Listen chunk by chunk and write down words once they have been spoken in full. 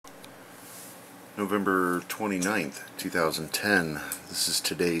November 29th, 2010. This is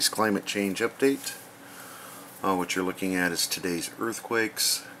today's climate change update. What you're looking at is today's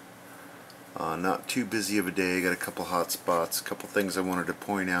earthquakes. Not too busy of a day. Got a couple hot spots, a couple things I wanted to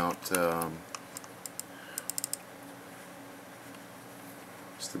point out.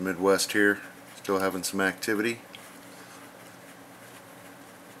 It's the Midwest here, still having some activity.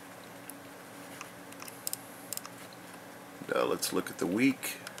 Let's look at the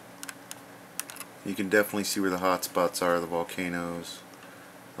week. You can definitely see where the hot spots are, the volcanoes,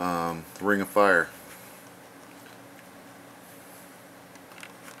 the ring of fire.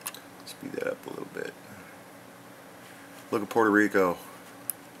 Speed that up a little bit. Look at Puerto Rico.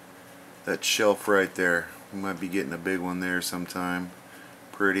 That shelf right there. We might be getting a big one there sometime.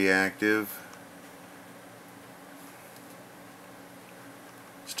 Pretty active.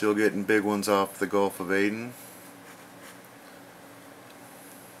 Still getting big ones off the Gulf of Aden.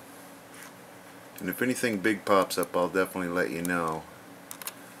 And if anything big pops up, I'll definitely let you know.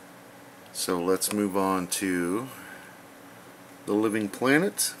 So let's move on to the living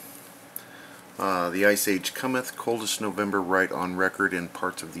planet. The Ice Age cometh, coldest November right on record in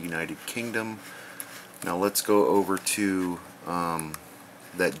parts of the United Kingdom. Now let's go over to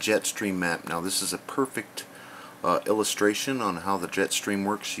that jet stream map. Now this is a perfect illustration on how the jet stream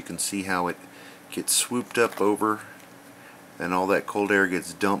works. You can see how it gets swooped up over and all that cold air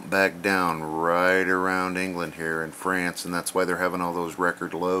gets dumped back down right around England here and France, and that's why they're having all those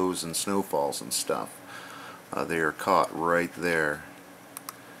record lows and snowfalls and stuff. They are caught right there.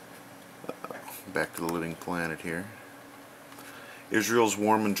 Back to the living planet here. Israel's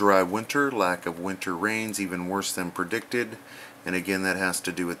warm and dry winter, lack of winter rains, even worse than predicted, and again that has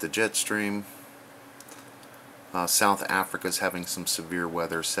to do with the jet stream. South Africa's having some severe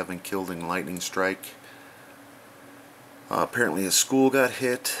weather, 7 killed in lightning strike. Apparently a school got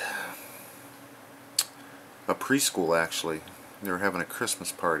hit, a preschool actually. They were having a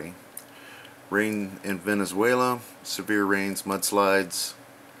Christmas party. Rain in Venezuela, severe rains, mudslides.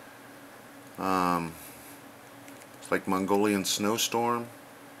 It's like Mongolian snowstorm.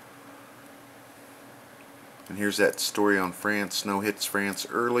 And here's that story on France. Snow hits France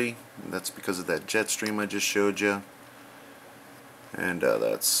early. That's because of that jet stream I just showed you. And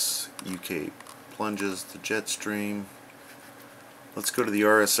that's UK plunges the jet stream. Let's go to the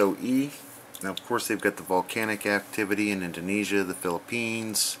RSOE. Now, of course, they've got the volcanic activity in Indonesia, the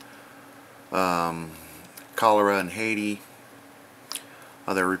Philippines, cholera in Haiti.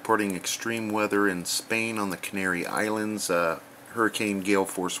 They're reporting extreme weather in Spain on the Canary Islands, hurricane gale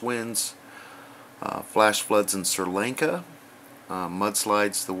force winds, flash floods in Sri Lanka,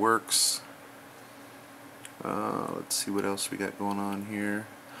 mudslides, the works. Let's see what else we got going on here.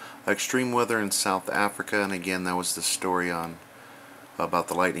 Extreme weather in South Africa, and again, that was the story on about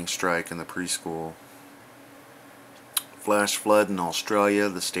the lightning strike and the preschool. Flash flood in Australia,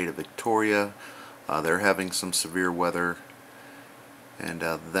 the state of Victoria. They're having some severe weather. And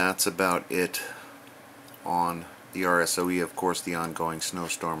that's about it on the RSOE. Of course, the ongoing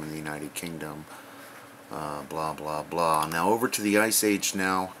snowstorm in the United Kingdom. Blah, blah, blah. Now over to the Ice Age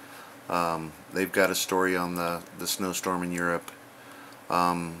now. They've got a story on the snowstorm in Europe.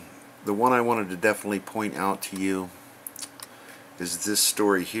 The one I wanted to definitely point out to you is this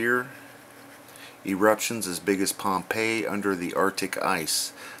story here. Eruptions as big as Pompeii under the Arctic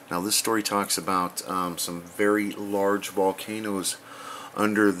ice. Now this story talks about some very large volcanoes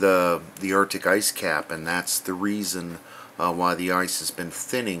under the Arctic ice cap, and that's the reason why the ice has been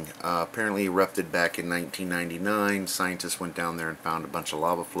thinning. Apparently erupted back in 1999. Scientists went down there and found a bunch of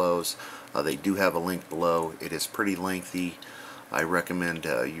lava flows. They do have a link below. It is pretty lengthy. I recommend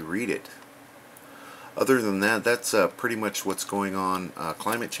you read it. Other than that, that's pretty much what's going on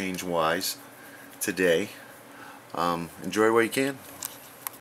climate change wise today. Enjoy what you can.